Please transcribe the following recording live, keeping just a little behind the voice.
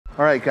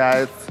All right,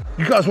 guys.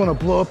 You guys want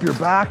to blow up your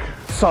back?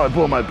 That's how I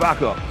blow my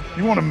back up.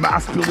 You want a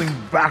mass building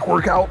back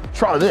workout?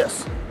 Try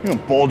this. You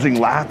want bulging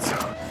lats?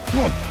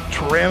 You want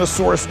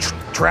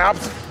Tyrannosaurus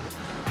traps?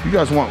 You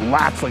guys want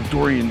lats like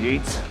Dorian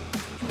Yates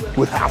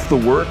with half the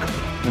work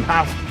and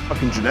half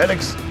fucking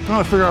genetics? You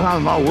want to figure out how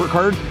to not work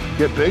hard,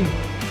 get big?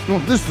 You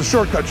want, this is the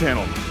shortcut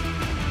channel.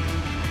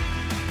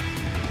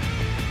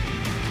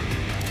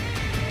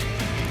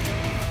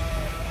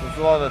 There's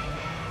a lot of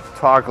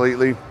talk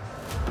lately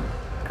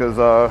because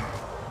a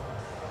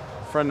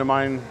friend of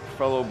mine,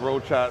 fellow bro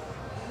chat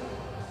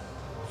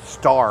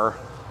star,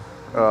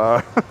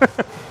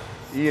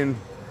 Ian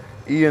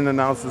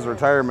announced his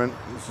retirement.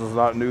 This is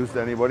not news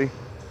to anybody.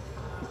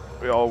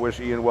 We all wish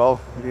Ian well.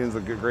 Ian's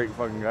a great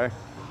fucking guy.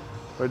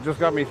 But it just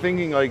got me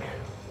thinking, like,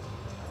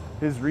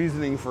 his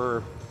reasoning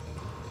for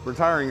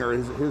retiring, or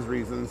his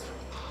reasons.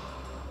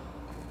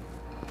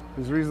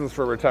 His reasons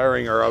for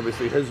retiring are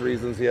obviously his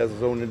reasons. He has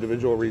his own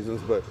individual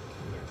reasons, but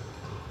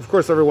of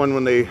course everyone,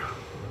 when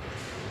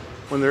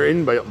they're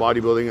in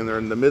bodybuilding and they're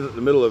in the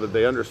middle of it,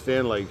 they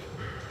understand, like,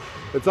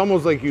 it's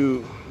almost like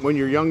when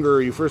you're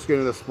younger, you first get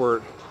into the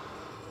sport,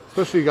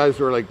 especially guys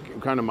who are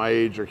like kind of my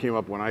age or came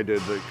up when I did,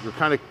 like, you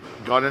kind of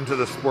got into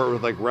the sport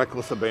with like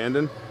reckless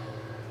abandon.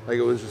 Like,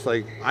 it was just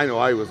like, I know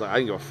I was like, I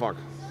didn't give a fuck.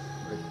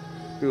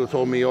 Like, people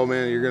told me, oh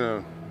man,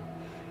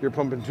 you're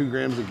pumping 2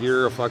 grams of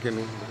gear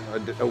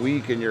a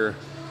week and you're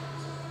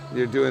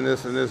doing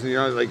this and this, and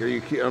you're not, like,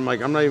 I'm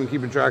like, I'm not even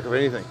keeping track of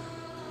anything.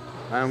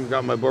 I haven't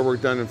got my board work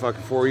done in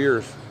fucking 4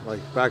 years. Like,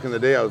 back in the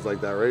day I was like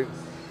that, right?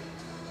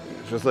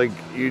 It's just like,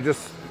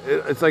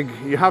 it's like,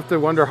 you have to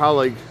wonder how,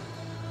 like,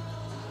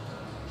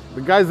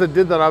 the guys that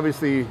did that,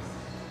 obviously,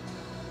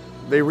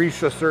 they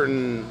reached a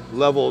certain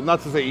level.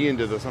 Not to say Ian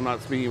did this, I'm not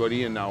speaking about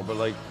Ian now, but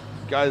like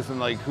guys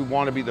who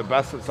want to be the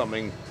best at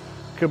something,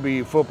 could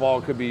be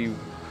football, could be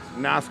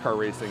NASCAR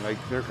racing. Like,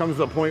 there comes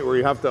a point where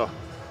you have to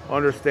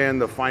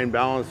understand the fine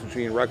balance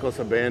between reckless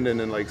abandon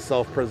and like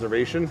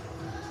self-preservation.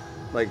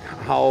 Like,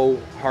 how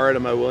hard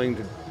and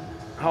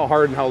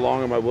how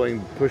long am I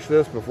willing to push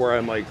this before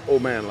I'm like, oh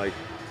man, like,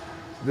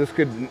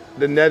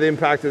 the net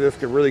impact of this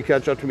could really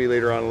catch up to me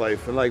later on in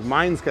life. And like,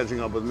 mine's catching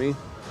up with me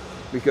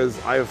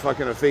because I have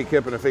fucking a fake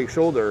hip and a fake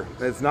shoulder.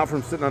 And it's not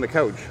from sitting on a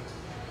couch.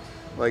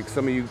 Like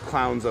some of you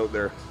clowns out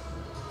there,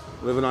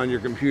 living on your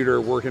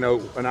computer, working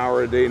out an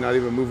hour a day, not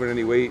even moving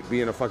any weight,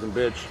 being a fucking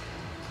bitch.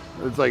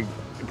 It's like,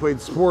 you played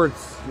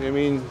sports, you know what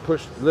I mean,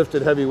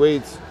 lifted heavy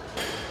weights,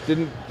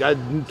 I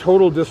had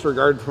total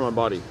disregard for my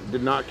body,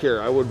 did not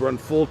care. I would run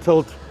full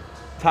tilt,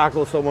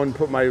 tackle someone,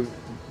 put my,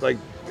 like,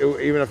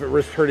 even if it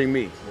risked hurting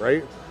me,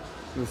 right?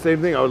 And the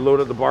same thing, I would load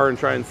at the bar and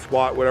try and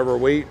squat whatever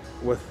weight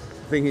with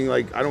thinking,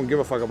 like, I don't give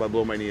a fuck if I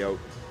blow my knee out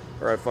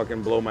or I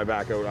fucking blow my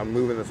back out, I'm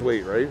moving this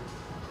weight, right?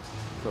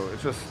 So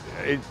it's just,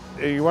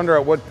 you wonder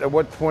at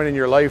what point in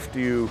your life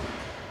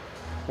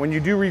when you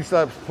do reach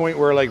that point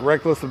where like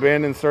reckless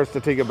abandon starts to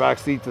take a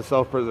backseat to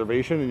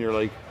self-preservation, and you're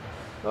like,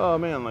 oh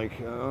man, like,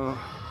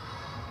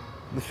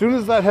 as soon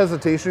as that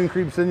hesitation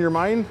creeps in your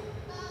mind,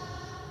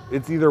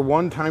 it's either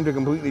one, time to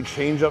completely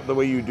change up the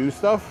way you do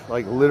stuff,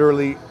 like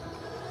literally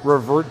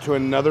revert to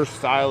another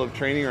style of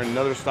training or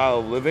another style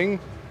of living,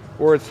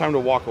 or it's time to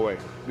walk away,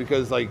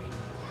 because like,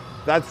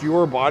 that's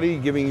your body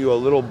giving you a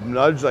little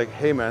nudge, like,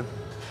 hey man,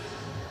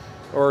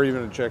 or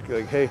even a check,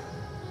 like, hey,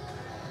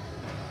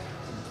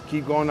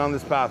 keep going down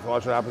this path,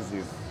 watch what happens to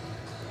you.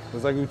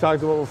 It's like we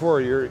talked about before,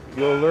 you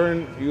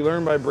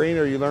learn by brain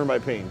or you learn by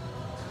pain.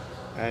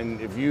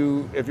 And if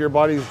your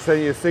body's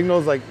sending you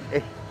signals like,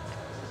 hey,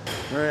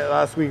 right,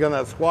 last week on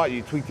that squat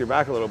you tweaked your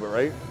back a little bit,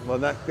 right? Well,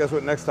 guess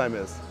what next time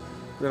is?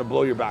 You're gonna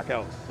blow your back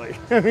out. Like,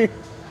 I mean,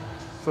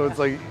 so it's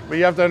like, but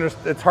you have to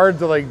understand, it's hard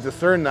to like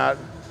discern that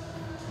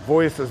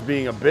voice as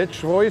being a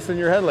bitch voice in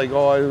your head, like,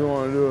 oh, I don't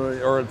want to do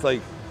it, or it's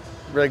like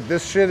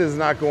this shit is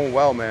not going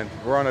well, man.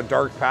 We're on a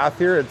dark path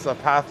here. It's a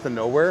path to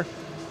nowhere.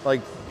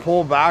 Like,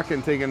 pull back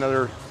and take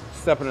another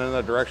step in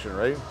another direction,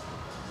 right?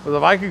 Because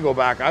if I could go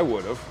back, I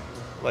would have.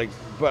 Like,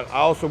 but I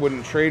also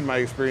wouldn't trade my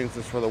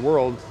experiences for the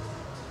world,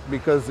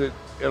 because it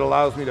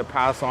allows me to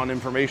pass on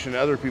information to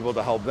other people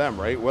to help them,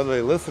 right? Whether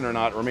they listen or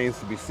not remains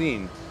to be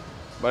seen.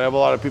 But I have a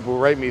lot of people who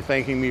write me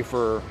thanking me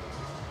for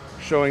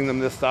showing them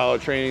this style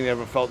of training. They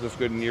haven't felt this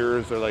good in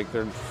years, or like,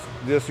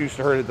 this used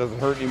to hurt, it doesn't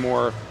hurt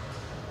anymore.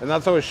 And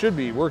that's how it should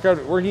be.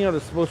 Working out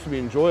is supposed to be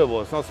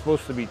enjoyable. It's not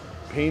supposed to be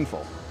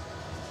painful.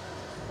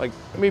 Like,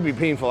 it may be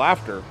painful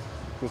after,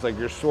 because like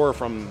you're sore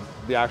from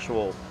the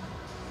actual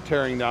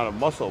tearing down of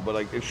muscle, but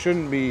like, it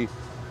shouldn't be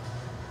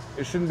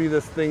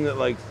this thing that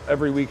like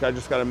every week I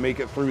just got to make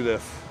it through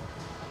this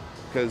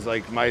because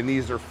like my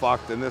knees are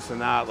fucked and this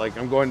and that. Like,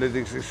 I'm going to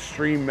these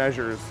extreme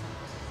measures.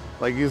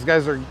 Like, these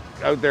guys are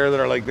out there that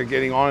are like, they're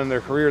getting on in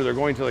their career, they're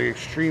going to like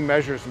extreme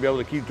measures to be able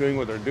to keep doing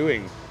what they're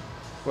doing.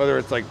 Whether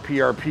it's like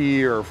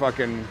PRP or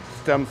fucking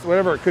stems,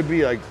 whatever it could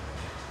be, like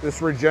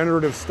this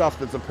regenerative stuff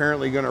that's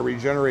apparently going to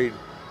regenerate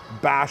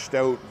bashed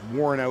out,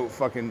 worn out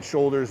fucking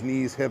shoulders,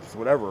 knees, hips,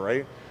 whatever,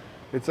 right?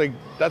 It's like,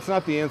 that's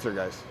not the answer,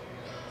 guys.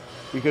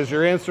 Because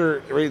your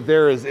answer right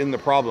there is in the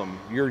problem.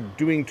 You're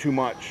doing too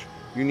much.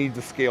 you need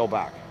to scale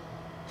back.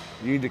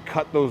 You need to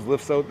cut those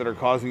lifts out that are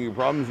causing you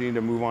problems. You need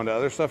to move on to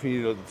other stuff.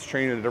 You need to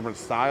train in a different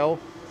style.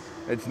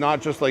 It's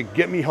not just like,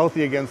 get me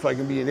healthy again so I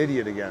can be an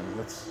idiot again.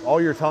 That's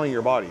all you're telling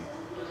your body.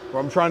 Or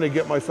I'm trying to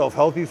get myself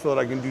healthy so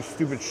that I can do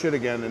stupid shit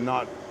again and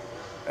not,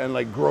 and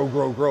like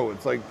grow.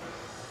 It's like,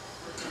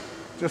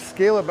 just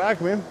scale it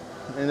back, man.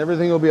 And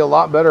everything will be a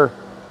lot better.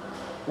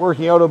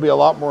 Working out will be a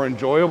lot more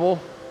enjoyable.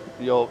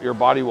 Your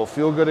body will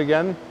feel good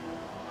again.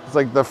 It's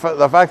like the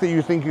fact that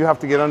you think you have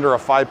to get under a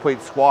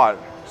 5-plate squat,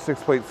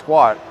 6-plate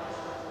squat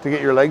to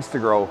get your legs to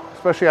grow,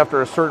 especially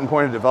after a certain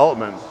point of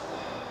development,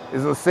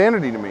 is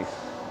insanity to me.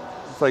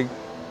 It's like,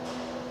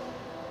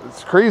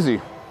 it's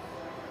crazy.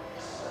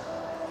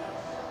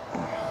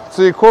 It's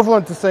the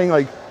equivalent to saying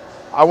like,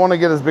 I want to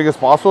get as big as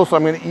possible, so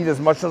I'm going to eat as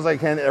much as I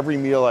can every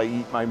meal I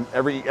eat.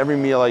 Every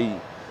meal I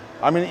eat,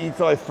 I'm going to eat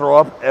till I throw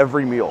up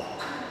every meal.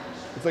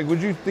 It's like,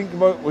 would you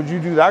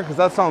do that? Because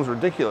that sounds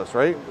ridiculous,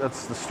 right?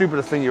 That's the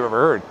stupidest thing you've ever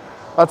heard.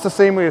 That's the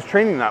same way as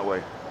training that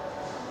way.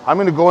 I'm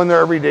going to go in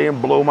there every day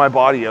and blow my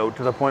body out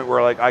to the point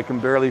where like I can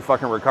barely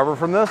fucking recover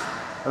from this,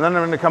 and then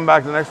I'm going to come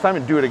back the next time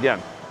and do it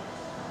again.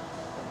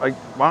 Like,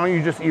 why don't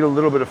you just eat a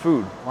little bit of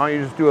food? Why don't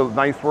you just do a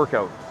nice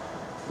workout,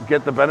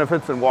 get the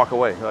benefits, and walk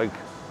away? Like,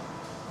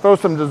 throw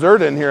some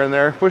dessert in here and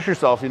there, push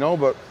yourself, you know,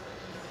 but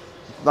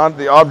not,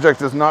 the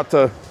object is not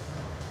to,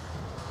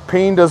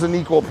 pain doesn't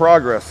equal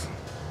progress.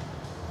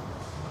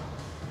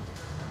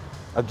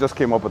 I just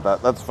came up with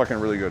that. That's fucking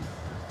really good.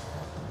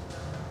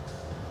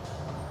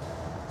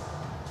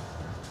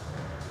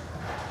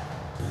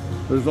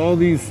 There's all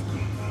these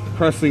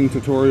pressing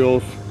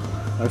tutorials.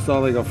 I saw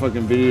like a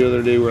fucking video the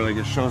other day where like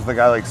it shows the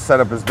guy like set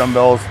up his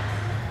dumbbells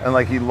and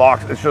like he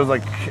locks, it shows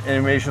like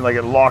animation, like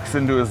it locks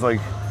into his like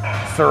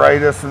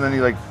serratus, and then he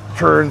like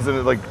turns and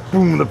it like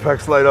boom, the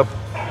pecs light up,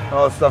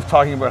 all that stuff,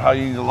 talking about how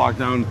you need to lock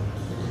down.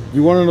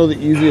 You want to know the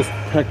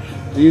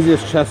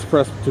easiest chest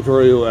press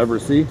tutorial you'll ever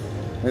see,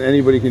 and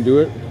anybody can do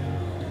it.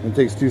 It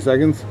takes 2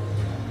 seconds.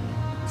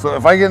 So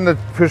if I get in the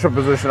push-up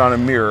position on a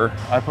mirror,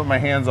 I put my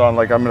hands on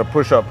like I'm going to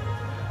push up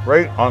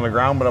right on the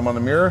ground, but I'm on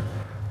the mirror.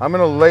 I'm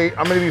going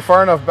to be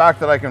far enough back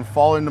that I can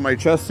fall into my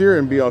chest here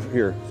and be off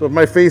here. So if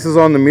my face is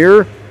on the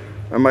mirror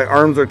and my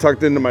arms are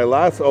tucked into my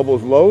lats,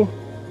 elbows low,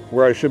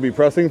 where I should be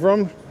pressing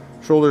from,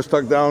 shoulders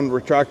tucked down,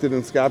 retracted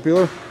and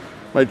scapular,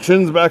 my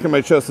chin's back and my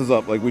chest is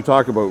up, like we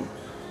talk about.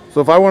 So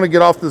if I want to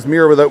get off this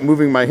mirror without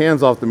moving my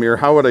hands off the mirror,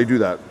 how would I do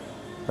that?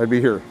 I'd be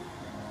here.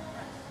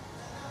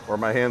 Or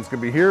my hands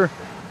could be here.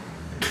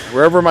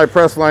 Wherever my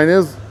press line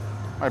is,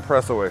 I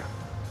press away.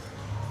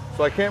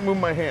 So I can't move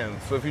my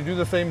hands. So if you do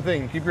the same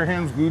thing, keep your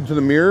hands glued to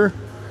the mirror,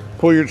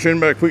 pull your chin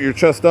back, put your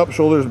chest up,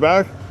 shoulders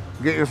back,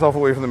 get yourself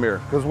away from the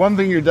mirror. Because one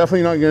thing you're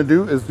definitely not going to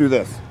do is do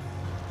this.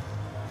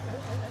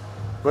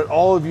 But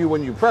all of you,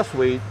 when you press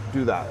weight,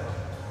 do that.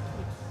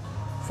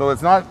 So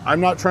it's not, I'm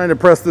not trying to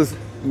press this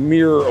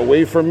mirror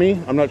away from me.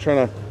 I'm not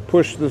trying to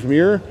push this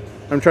mirror.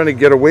 I'm trying to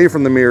get away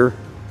from the mirror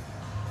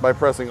by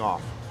pressing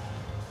off.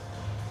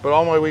 But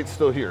all my weight's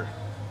still here.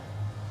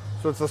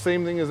 So it's the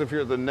same thing as if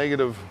you're at the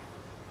negative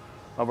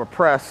of a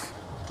press.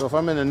 So if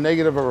I'm in a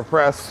negative of a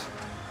press,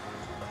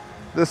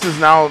 this is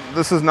now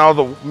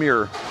the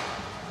mirror.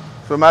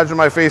 So imagine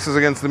my face is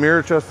against the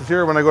mirror, chest is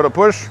here. When I go to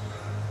push,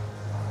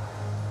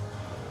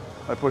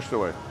 I pushed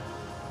away.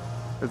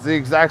 It's the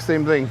exact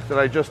same thing that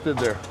I just did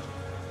there.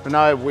 But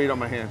now I have weight on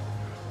my hand.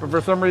 But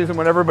for some reason,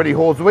 when everybody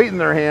holds weight in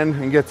their hand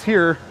and gets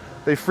here,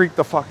 they freak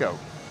the fuck out.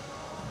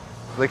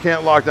 They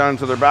can't lock down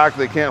into their back.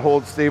 They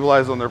can't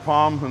stabilize on their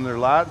palm and their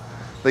lat.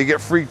 They get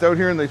freaked out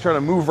here and they try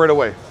to move right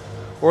away.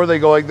 Or they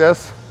go like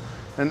this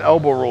and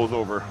elbow rolls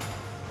over.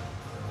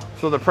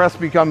 So the press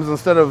becomes,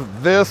 instead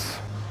of this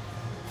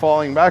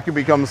falling back, it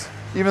becomes,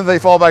 even if they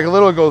fall back a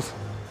little, it goes.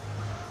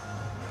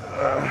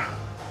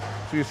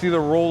 So you see the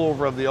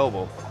rollover of the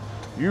elbow.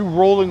 You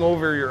rolling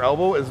over your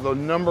elbow is the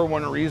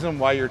 #1 reason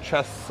why your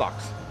chest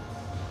sucks.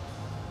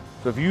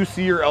 So if you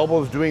see your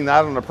elbows doing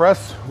that on the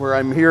press, where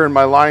I'm here and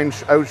my line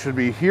out should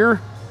be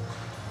here,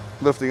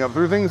 lifting up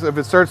through things, if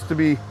it starts to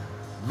be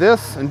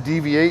this and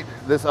deviate,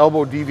 this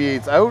elbow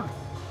deviates out,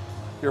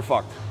 you're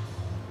fucked.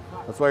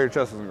 That's why your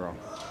chest isn't growing.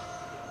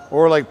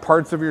 Or like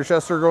parts of your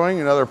chest are growing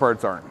and other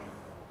parts aren't.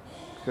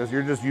 Because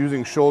you're just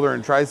using shoulder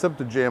and tricep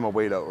to jam a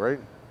weight out, right?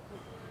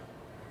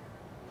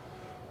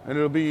 And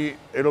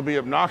it'll be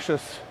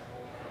obnoxious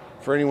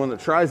for anyone that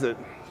tries it,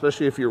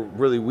 especially if you're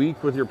really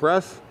weak with your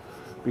press,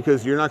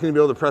 because you're not going to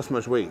be able to press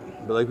much weight.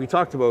 But like we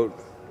talked about,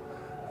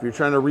 if you're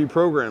trying to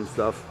reprogram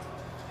stuff,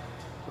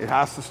 it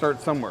has to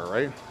start somewhere,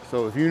 right?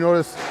 So if you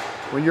notice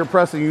when you're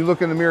pressing, you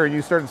look in the mirror and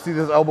you start to see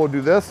this elbow do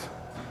this,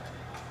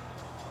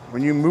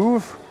 when you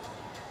move,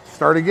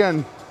 start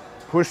again.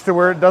 Push to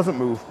where it doesn't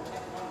move.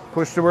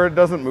 Push to where it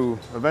doesn't move.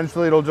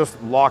 Eventually it'll just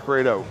lock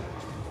right out,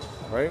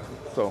 right?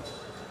 So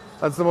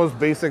that's the most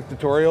basic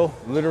tutorial.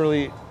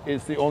 Literally,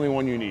 it's the only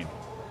one you need.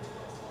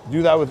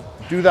 Do that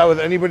with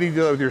anybody,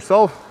 do that with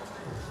yourself.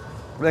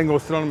 Then go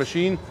sit on a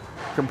machine,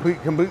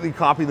 completely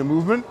copy the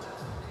movement.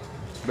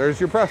 There's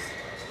your press.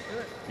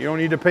 You don't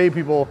need to pay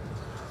people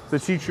to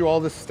teach you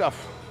all this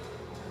stuff.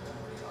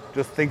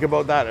 Just think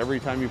about that every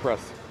time you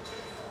press.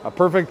 A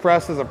perfect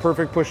press is a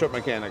perfect push-up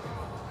mechanic.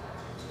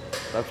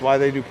 That's why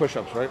they do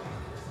push-ups, right?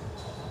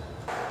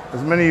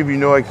 As many of you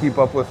know, I keep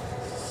up with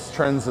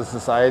trends of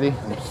society.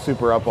 I'm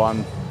super up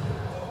on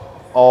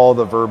all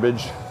the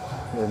verbiage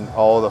and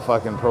all the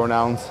fucking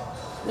pronouns.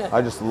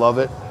 I just love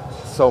it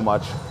so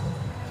much.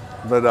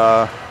 But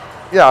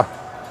yeah,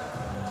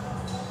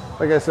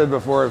 like I said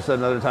before, I've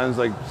said other times,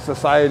 like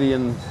society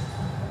and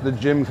the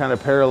gym kind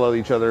of parallel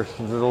each other.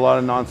 There's a lot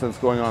of nonsense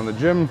going on in the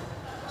gym.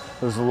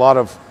 There's a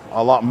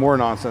lot more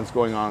nonsense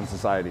going on in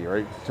society,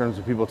 right? In terms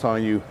of people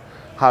telling you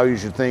how you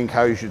should think,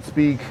 how you should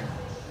speak,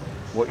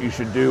 what you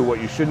should do, what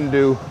you shouldn't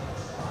do,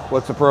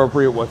 what's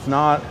appropriate, what's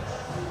not.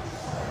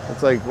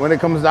 It's like, when it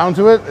comes down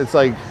to it, it's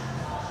like,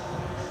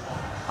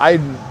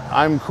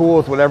 I'm cool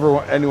with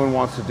whatever anyone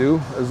wants to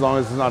do, as long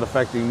as it's not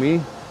affecting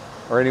me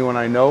or anyone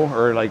I know,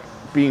 or like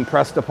being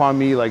pressed upon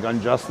me like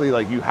unjustly,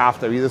 like you have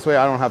to be this way.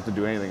 I don't have to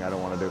do anything I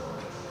don't want to do,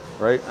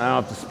 right? I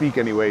don't have to speak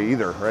anyway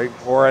either, right?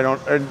 Or I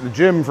don't, at the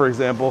gym, for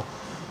example,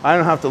 I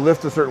don't have to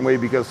lift a certain way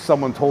because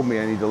someone told me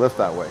I need to lift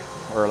that way.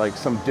 Or like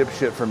some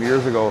dipshit from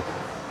years ago,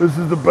 this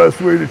is the best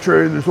way to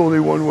train, there's only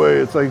one way.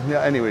 It's like,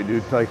 yeah, anyway,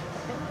 dude, like,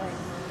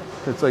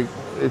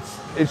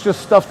 it's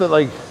just stuff that,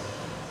 like,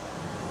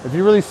 if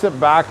you really sit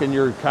back and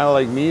you're kind of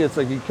like me, it's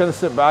like you kind of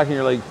sit back and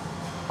you're like,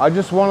 I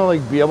just want to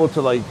like be able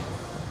to like,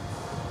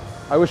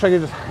 I wish I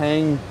could just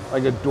hang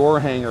like a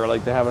door hanger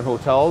like they have in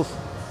hotels,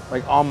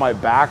 like on my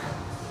back,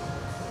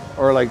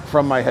 or like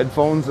from my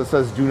headphones that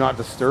says do not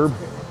disturb.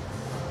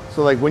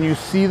 So like when you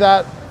see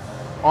that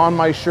on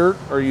my shirt,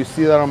 or you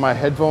see that on my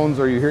headphones,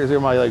 or you hear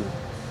my, like,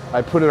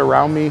 I put it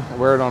around me, I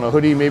wear it on a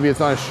hoodie, maybe it's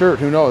on a shirt,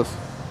 who knows?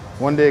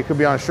 One day it could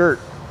be on a shirt.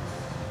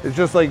 It's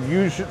just like,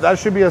 that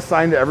should be a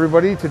sign to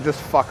everybody to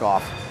just fuck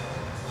off.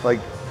 Like,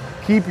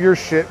 keep your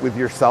shit with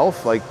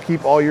yourself, like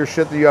keep all your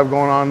shit that you have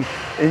going on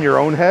in your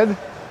own head,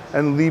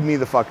 and leave me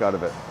the fuck out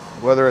of it.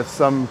 Whether it's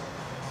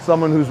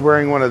someone who's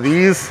wearing one of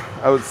these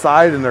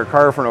outside in their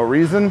car for no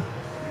reason.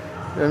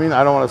 I mean,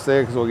 I don't want to say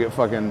it because we'll get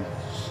fucking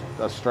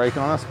a strike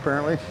on us,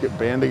 apparently, get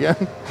banned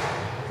again.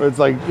 But it's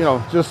like, you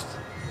know, just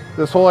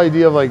this whole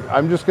idea of like,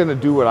 I'm just gonna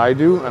do what I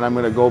do, and I'm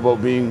gonna go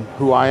about being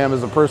who I am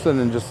as a person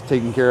and just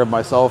taking care of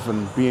myself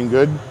and being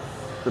good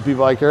to the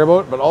people I care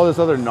about. But all this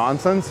other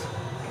nonsense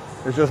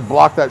is just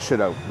block that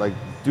shit out. Like,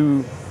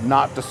 do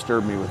not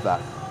disturb me with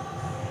that.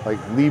 Like,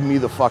 leave me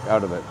the fuck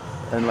out of it.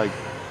 And like,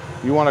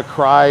 you wanna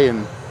cry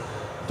and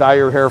dye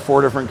your hair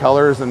 4 different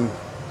colors and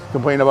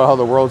complain about how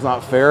the world's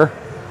not fair,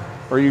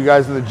 or you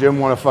guys in the gym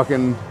wanna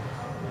fucking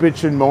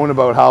bitch and moan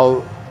about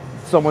how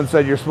someone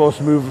said you're supposed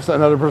to move,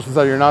 another person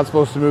said you're not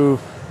supposed to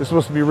move, you're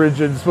supposed to be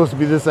rigid, it's supposed to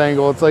be this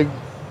angle. It's like,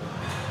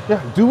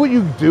 yeah, do what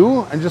you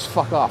do and just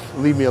fuck off.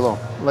 Leave me alone.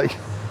 Like,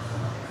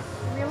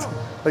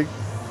 like,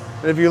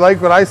 if you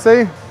like what I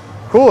say,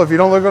 cool. If you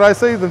don't like what I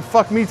say, then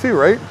fuck me too,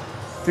 right?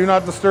 Do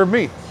not disturb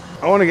me.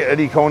 I want to get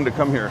Eddie Cohn to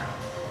come here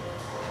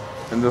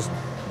and just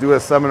do a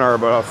seminar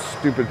about how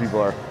stupid people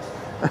are.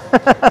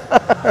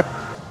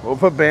 We'll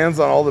put bands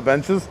on all the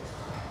benches,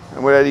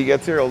 and when Eddie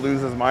gets here, he'll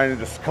lose his mind and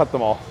just cut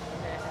them all.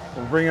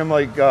 We'll bring him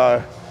like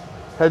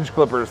hedge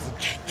clippers.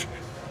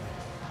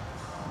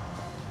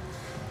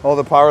 All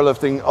the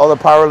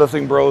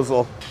powerlifting bros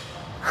will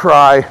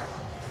cry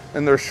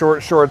in their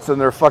short shorts and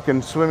their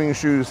fucking swimming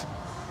shoes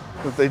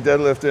that they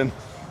deadlift in.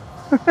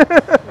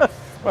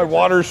 My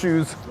water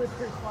shoes.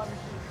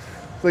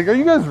 It's like, are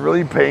you guys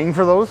really paying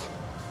for those?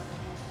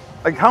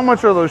 Like, how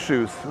much are those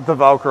shoes? The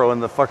Velcro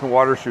and the fucking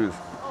water shoes.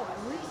 Oh,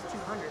 at least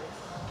 200.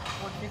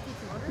 150,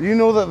 200? You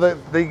know that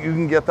you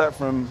can get that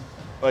from,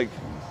 like,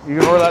 you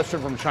can order that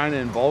shit from China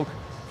in bulk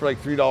for like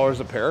 $3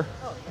 a pair.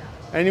 Oh,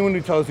 yeah. Anyone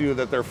who tells you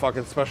that they're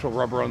fucking special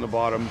rubber on the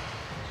bottom,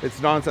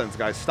 it's nonsense,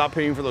 guys. Stop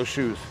paying for those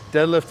shoes.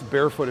 Deadlift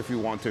barefoot if you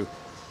want to.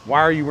 Why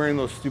are you wearing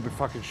those stupid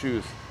fucking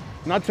shoes?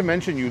 Not to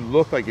mention you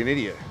look like an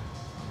idiot.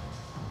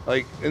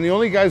 Like, and the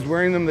only guys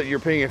wearing them that you're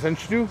paying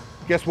attention to,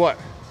 guess what?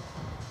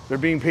 They're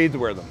being paid to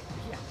wear them.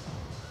 Yeah.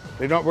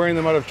 They're not wearing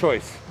them out of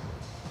choice.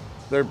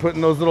 They're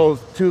putting those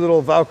two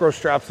little Velcro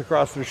straps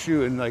across their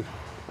shoe and like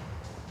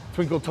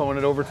twinkle toeing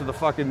it over to the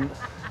fucking,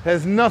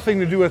 has nothing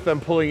to do with them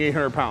pulling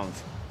 800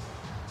 pounds.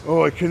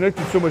 Oh, I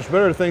connected so much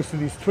better thanks to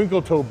these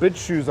twinkle toe bitch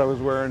shoes I was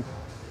wearing.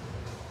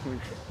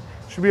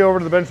 Should be over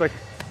to the bench like,